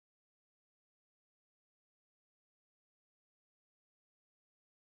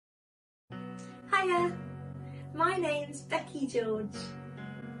Hiya, my name's Becky George.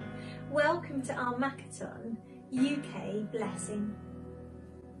 Welcome to our Makaton UK Blessing.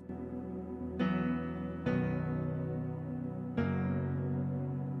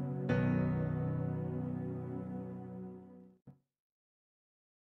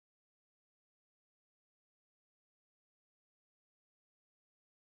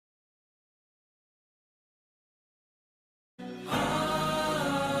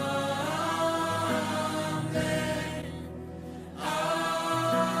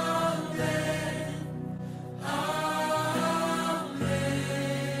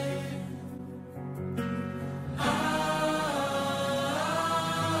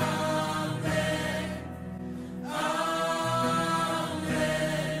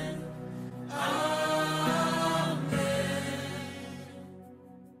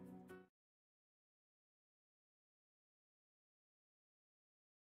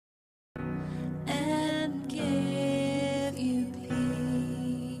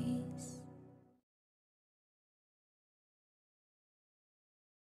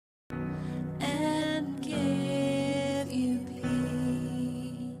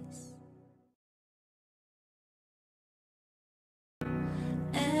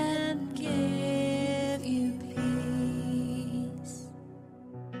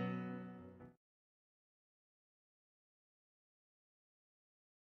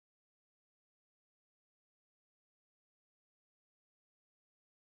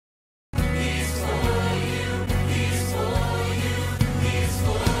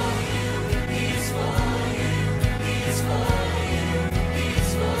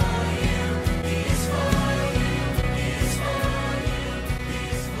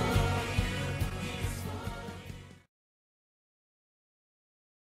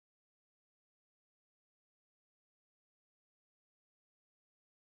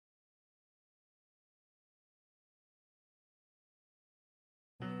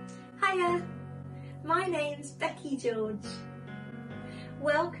 Hiya, my name's Becky George.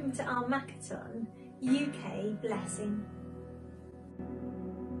 Welcome to our Makaton UK Blessing.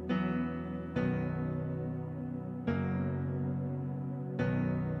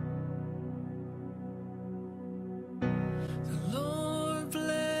 The Lord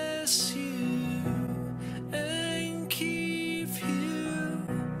bless you and keep you,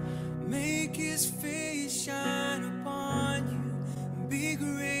 make His face shine upon you and be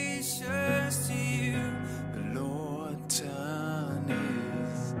gracious to you. The Lord turn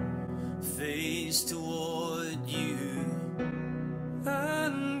His face toward you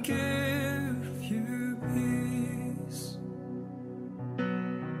and give you peace.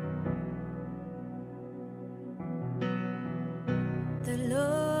 The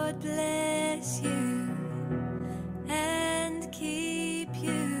Lord bless you and keep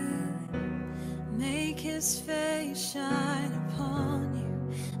you, make His face shine upon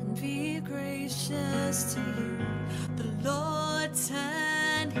you and be gracious to you. The Lord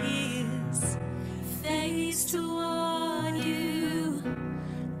turn His face toward you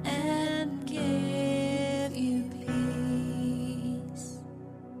and give you peace.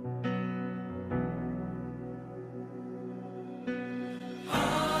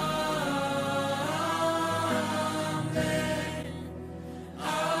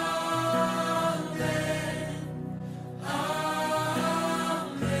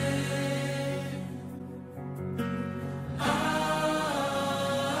 Amen.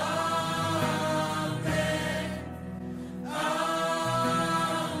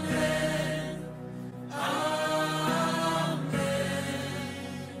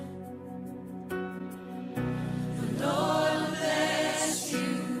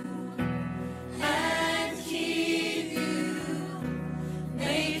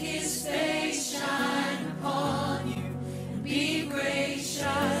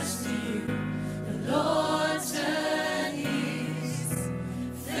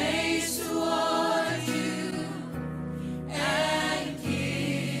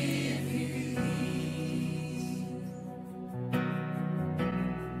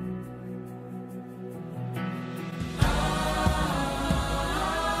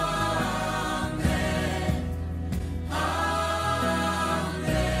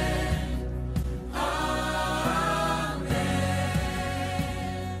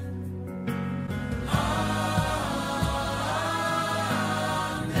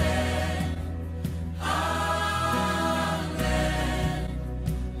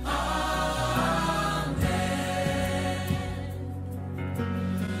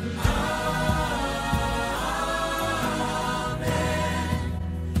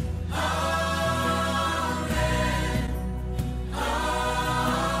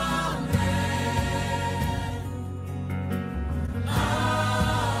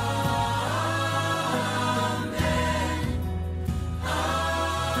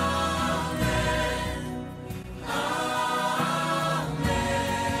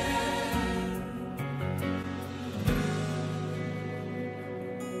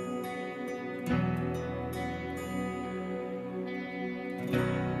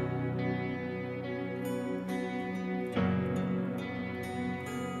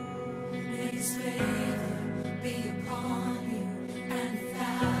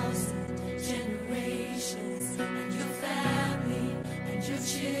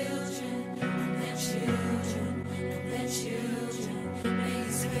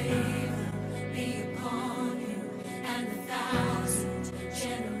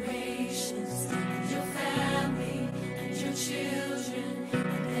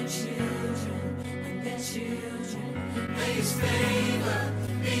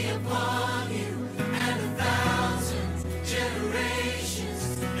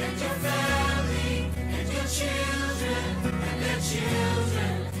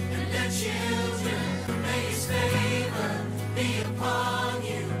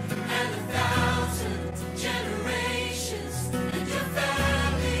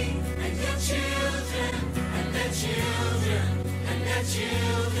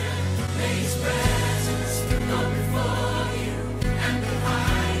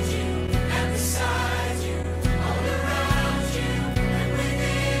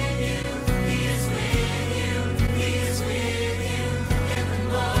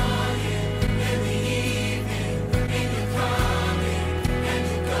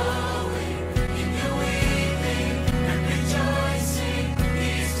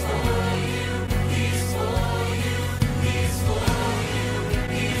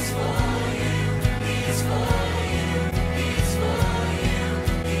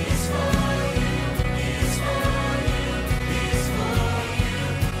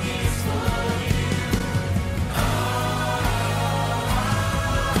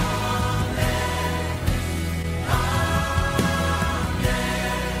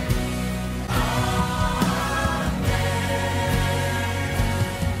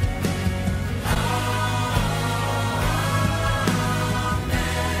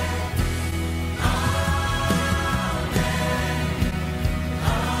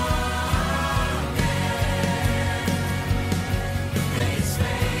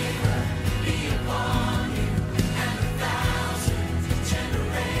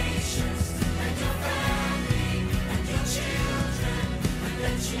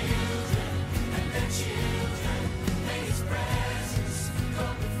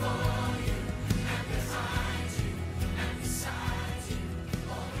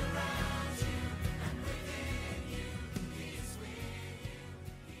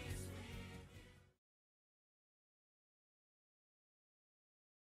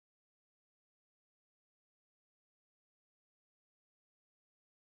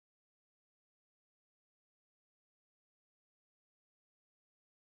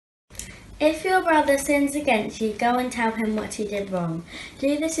 If your brother sins against you, go and tell him what he did wrong.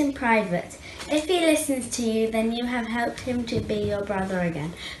 Do this in private. If he listens to you, then you have helped him to be your brother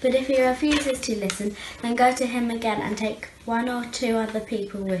again. But if he refuses to listen, then go to him again and take 1 or 2 other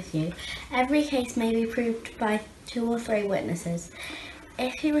people with you. Every case may be proved by 2 or 3 witnesses.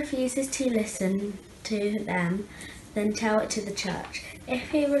 If he refuses to listen to them, then tell it to the church.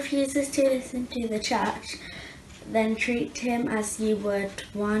 If he refuses to listen to the church, then treat him as you would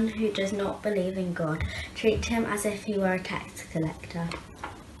one who does not believe in God. Treat him as if he were a tax collector.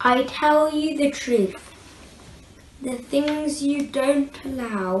 I tell you the truth. The things you don't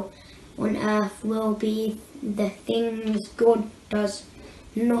allow on earth will be the things God does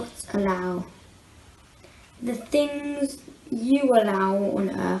not allow. The things you allow on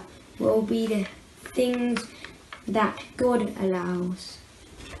earth will be the things that God allows.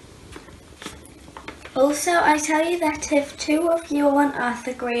 Also, I tell you that if 2 of you on earth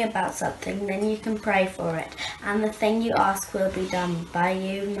agree about something, then you can pray for it, and the thing you ask will be done by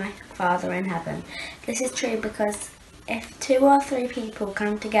you, my Father in heaven. This is true because if 2 or 3 people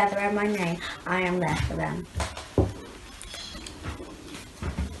come together in my name, I am there for them.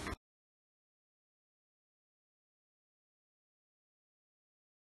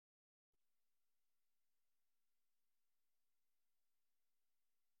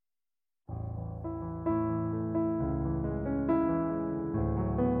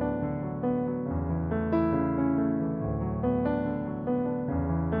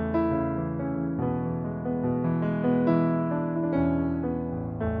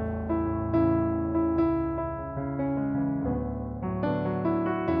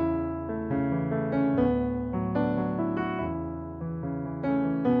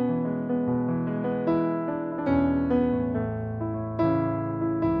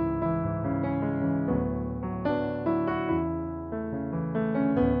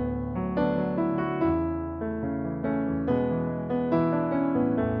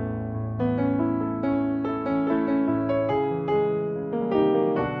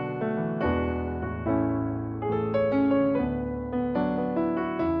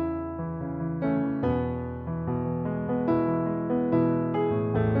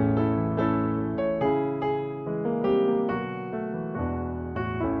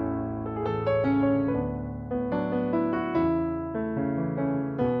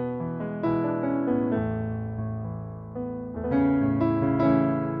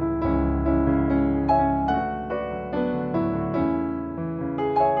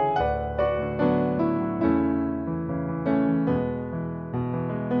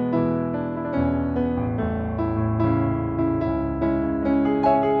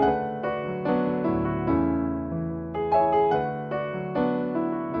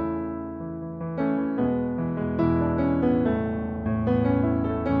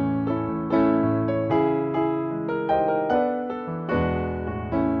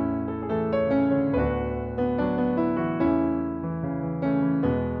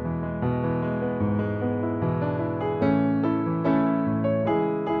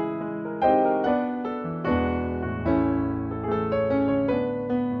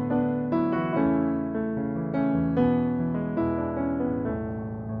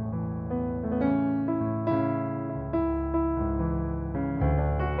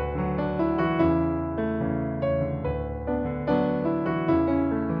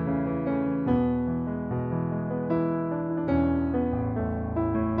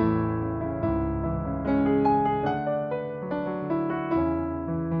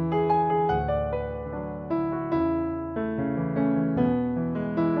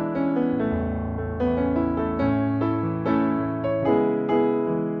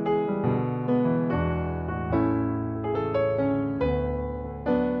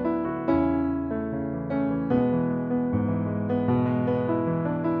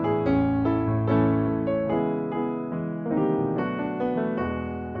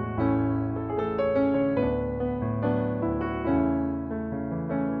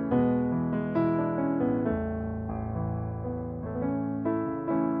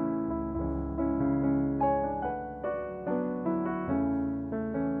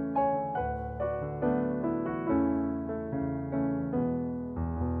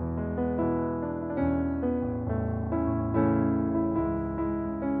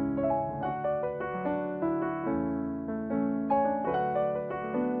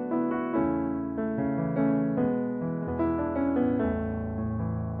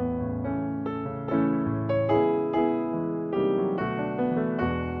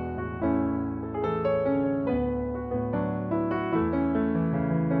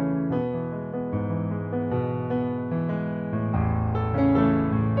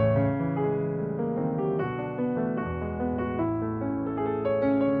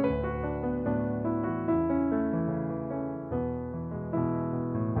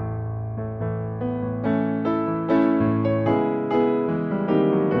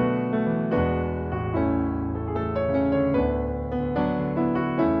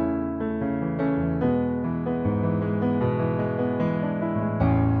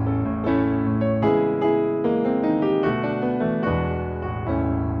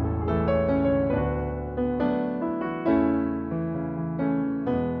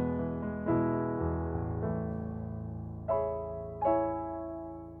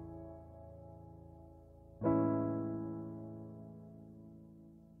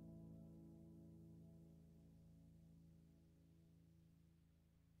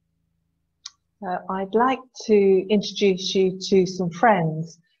 I'd like to introduce you to some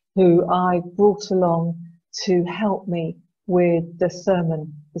friends who I brought along to help me with the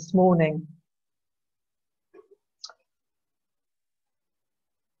sermon this morning.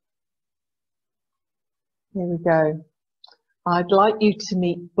 Here we go. I'd like you to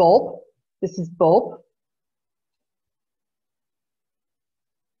meet Bob. This is Bob.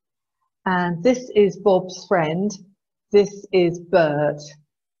 And this is Bob's friend. This is Bert.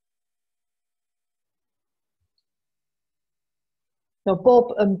 Now,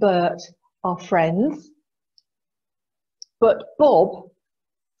 Bob and Bert are friends, but Bob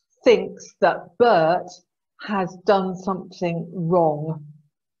thinks that Bert has done something wrong.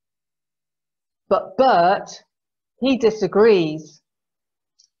 But Bert, he disagrees,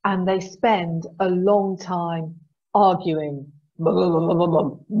 and they spend a long time arguing.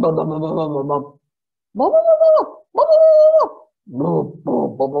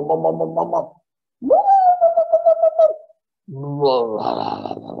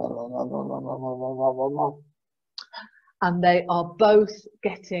 And they are both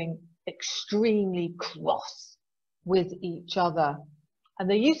getting extremely cross with each other. And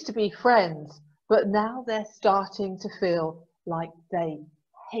they used to be friends, but now they're starting to feel like they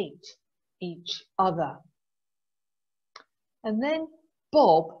hate each other. And then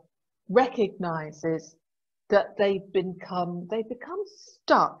Bob recognizes that they become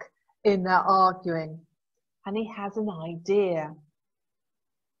stuck in their arguing, and he has an idea.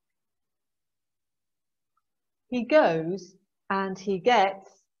 He goes and he gets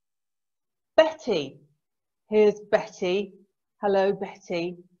Betty. Here's Betty. Hello,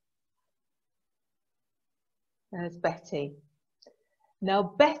 Betty. There's Betty. Now,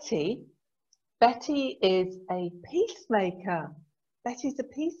 Betty is a peacemaker. Betty's a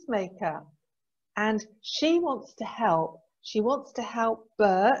peacemaker, and she wants to help. She wants to help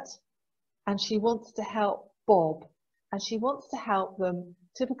Bert, and she wants to help Bob, and she wants to help them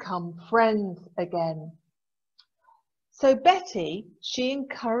to become friends again. So Betty, she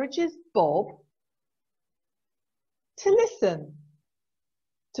encourages Bob to listen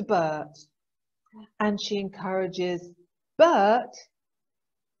to Bert, and she encourages Bert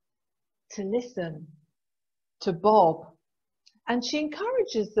to listen to Bob, and she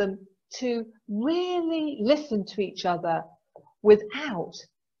encourages them to really listen to each other without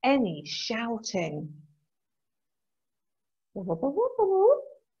any shouting. And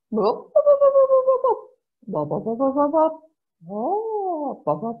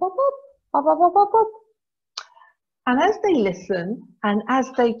as they listen and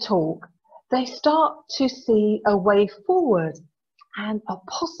as they talk, they start to see a way forward and a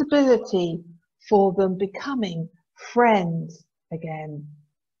possibility for them becoming friends again.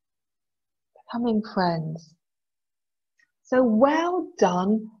 Becoming friends. So well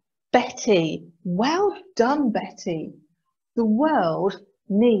done, Betty. Well done, Betty. The world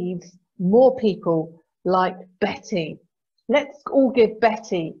needs more people like Betty. Let's all give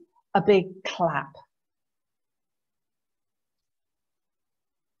Betty a big clap.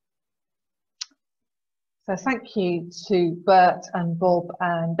 So thank you to Bert and Bob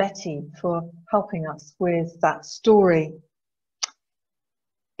and Betty for helping us with that story.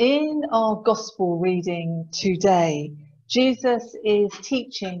 In our gospel reading today, Jesus is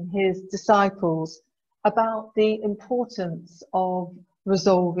teaching his disciples about the importance of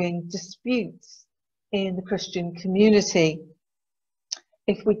resolving disputes in the Christian community.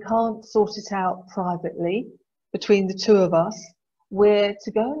 If we can't sort it out privately between the two of us, we're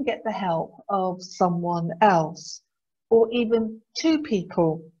to go and get the help of someone else, or even two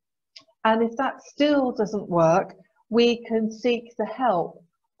people. And if that still doesn't work, we can seek the help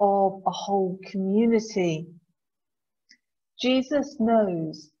of a whole community. Jesus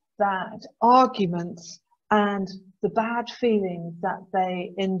knows that arguments and the bad feelings that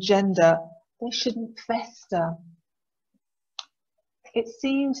they engender, they shouldn't fester. It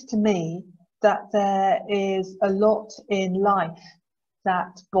seems to me that there is a lot in life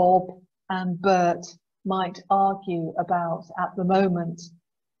that Bob and Bert might argue about at the moment.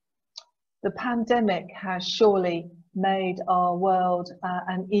 The pandemic has surely made our world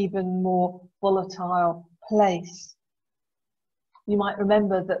an even more volatile place. You might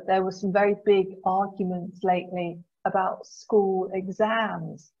remember that there were some very big arguments lately about school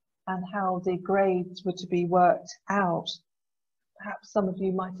exams and how the grades were to be worked out. Perhaps some of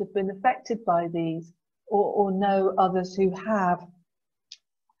you might have been affected by these, or know others who have.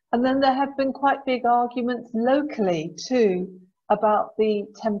 And then there have been quite big arguments locally too about the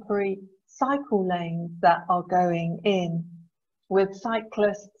temporary cycle lanes that are going in, with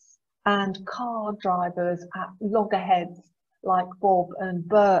cyclists and car drivers at loggerheads like Bob and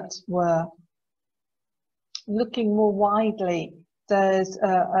Bert were. looking more widely, there's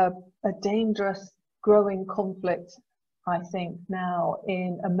a dangerous growing conflict, I think, now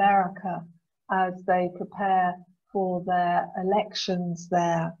in America as they prepare for their elections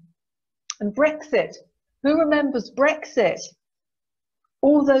there. And Brexit, who remembers Brexit?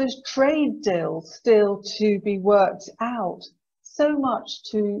 All those trade deals still to be worked out, so much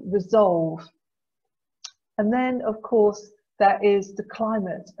to resolve. And then, of course, there is the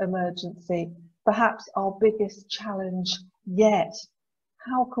climate emergency, perhaps our biggest challenge yet.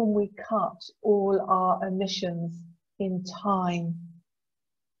 How can we cut all our emissions in time?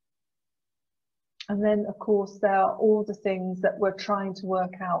 And then, of course, there are all the things that we're trying to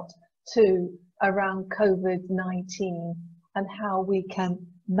work out too around COVID-19 and how we can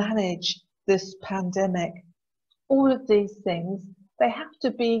manage this pandemic. All of these things, they have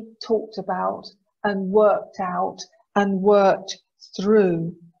to be talked about and worked out and worked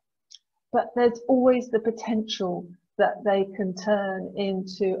through. But there's always the potential that they can turn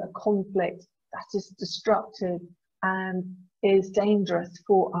into a conflict that is destructive and is dangerous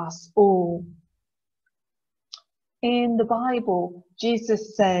for us all. In the Bible,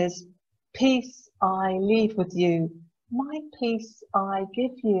 Jesus says, "Peace I leave with you, my peace I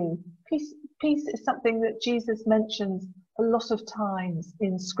give you." Peace is something that Jesus mentions a lot of times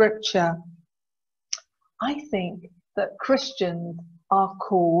in Scripture. I think that Christians are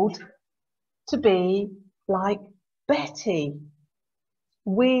called to be like Betty.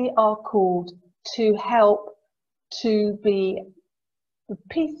 We are called to help to be the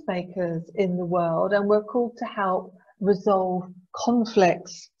peacemakers in the world, and we're called to help resolve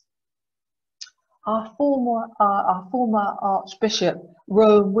conflicts. Our former Archbishop,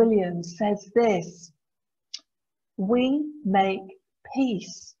 Rowan Williams, says this: "We make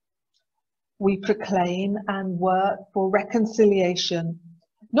peace. We proclaim and work for reconciliation,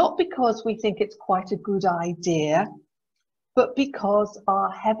 not because we think it's quite a good idea, but because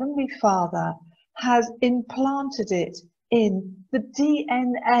our Heavenly Father has implanted it in the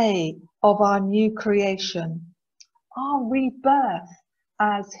DNA of our new creation, our rebirth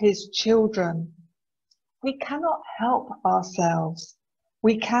as His children. We cannot help ourselves.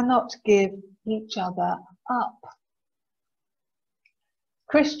 We cannot give each other up."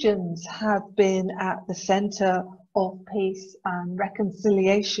 Christians have been at the centre of peace and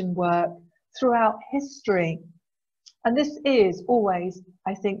reconciliation work throughout history. And this is always,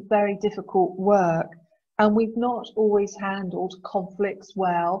 I think, very difficult work. And we've not always handled conflicts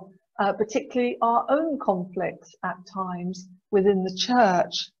well, particularly our own conflicts at times within the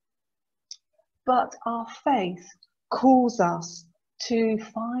church. But our faith calls us to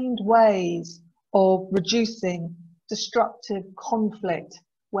find ways of reducing destructive conflict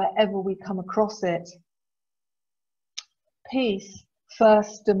wherever we come across it. Peace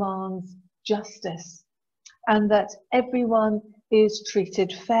first demands justice, and that everyone is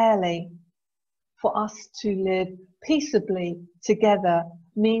treated fairly. For us to live peaceably together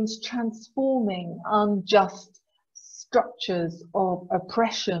means transforming unjust structures of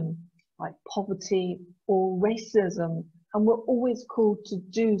oppression like poverty or racism, and we're always called to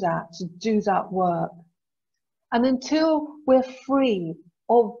do that work. And until we're free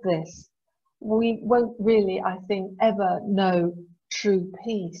of this, we won't really, I think, ever know true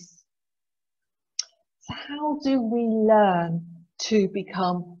peace. So how do we learn to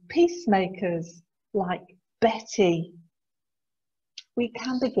become peacemakers like Betty? We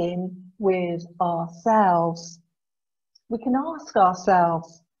can begin with ourselves. We can ask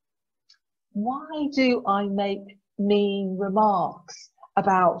ourselves, why do I make mean remarks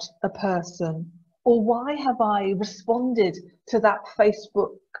about a person? Or why have I responded to that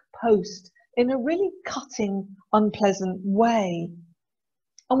Facebook post in a really cutting, unpleasant way?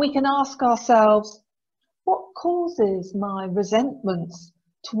 And we can ask ourselves, what causes my resentments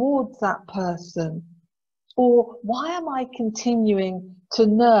towards that person? Or why am I continuing to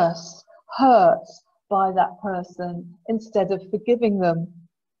nurse hurts by that person instead of forgiving them?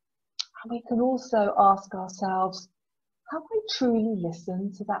 And we can also ask ourselves, have I truly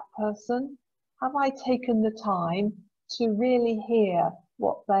listened to that person? Have I taken the time to really hear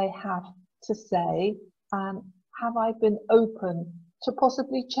what they have to say? And have I been open to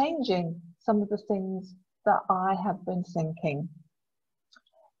possibly changing some of the things that I have been thinking?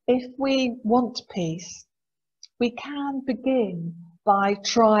 If we want peace, we can begin by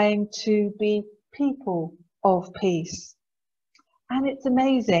trying to be people of peace. And it's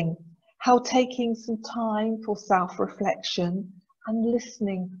amazing how taking some time for self-reflection and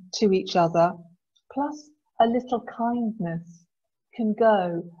listening to each other, plus a little kindness, can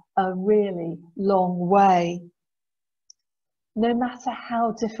go a really long way. No matter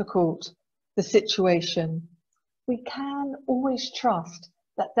how difficult the situation, we can always trust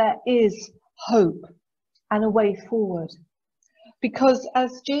that there is hope and a way forward. Because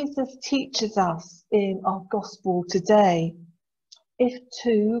as Jesus teaches us in our gospel today, if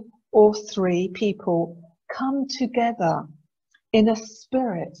 2 or 3 people come together in a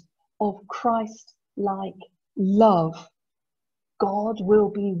spirit of Christ-like love, God will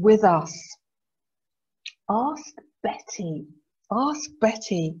be with us. Ask Betty.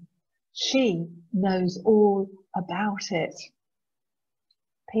 She knows all about it.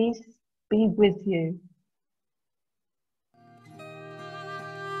 Peace be with you.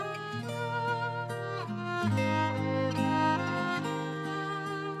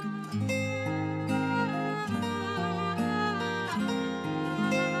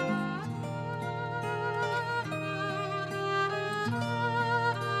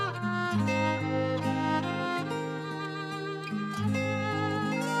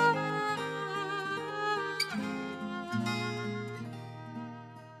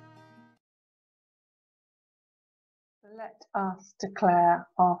 Let us declare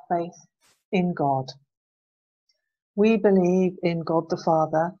our faith in God. We believe in God the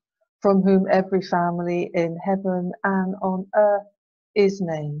Father, from whom every family in heaven and on earth is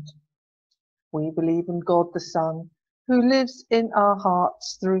named. We believe in God the Son, who lives in our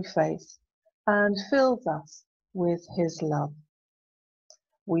hearts through faith and fills us with his love.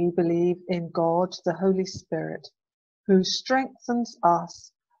 We believe in God the Holy Spirit, who strengthens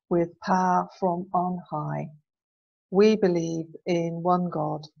us with power from on high. We believe in one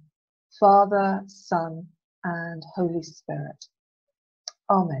God, Father, Son, and Holy Spirit.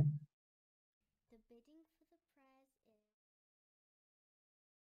 Amen.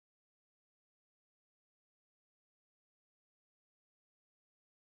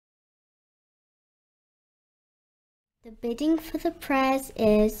 The bidding for the prayers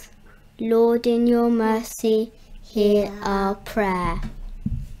is, Lord, in your mercy, hear our prayer.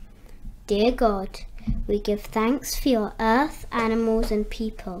 Dear God, we give thanks for your earth, animals and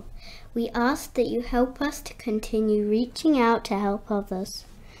people. We ask that you help us to continue reaching out to help others.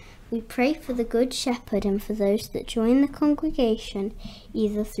 We pray for the Good Shepherd and for those that join the congregation,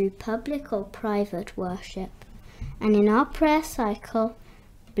 either through public or private worship. And in our prayer cycle,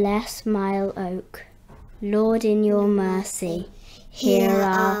 bless Mile Oak. Lord, in your mercy, hear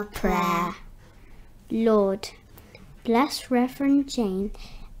our prayer. Lord, bless Reverend Jane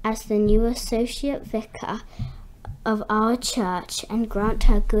as the new Associate Vicar of our church and grant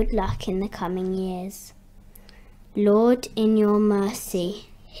her good luck in the coming years. Lord, in your mercy,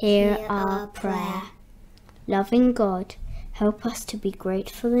 hear our prayer. Loving God, help us to be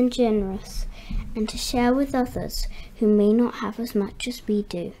grateful and generous and to share with others who may not have as much as we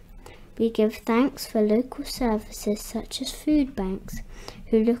do. We give thanks for local services such as food banks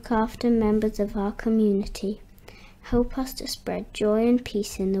who look after members of our community. Help us to spread joy and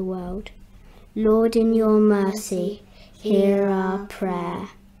peace in the world. Lord, in your mercy, hear our prayer.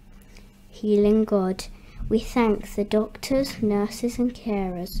 Healing God, we thank the doctors, nurses and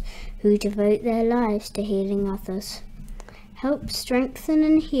carers who devote their lives to healing others. Help strengthen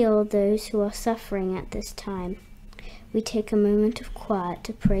and heal those who are suffering at this time. We take a moment of quiet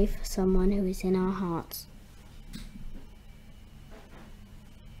to pray for someone who is in our hearts.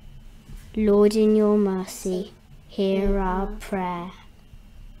 Lord, in your mercy, hear our prayer.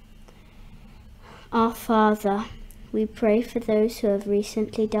 Our Father, we pray for those who have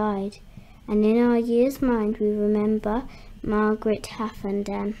recently died, and in our year's mind we remember Margaret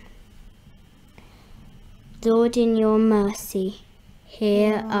Haffenden. Lord, in your mercy,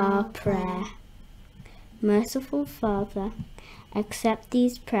 hear our prayer. Merciful Father, accept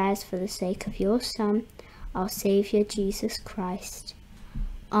these prayers for the sake of your Son, our Saviour Jesus Christ.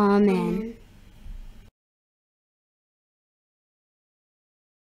 Amen.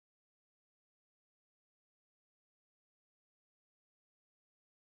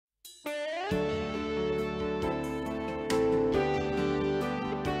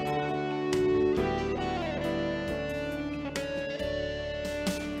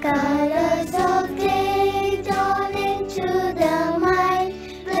 Colors of day dawn into the mind.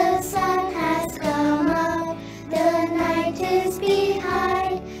 The sun has come up, the night is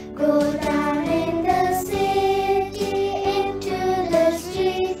behind. Go down in the city, into the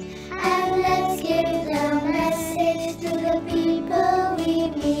streets, and let's give the message to the people we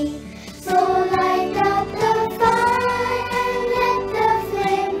meet. So light up the fire and let the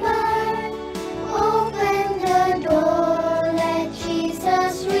flame burn. Open the door, let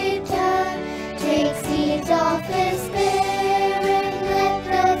Jesus return.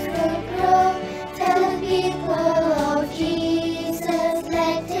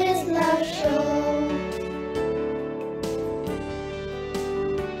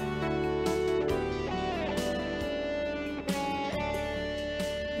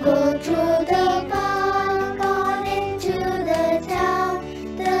 Go through the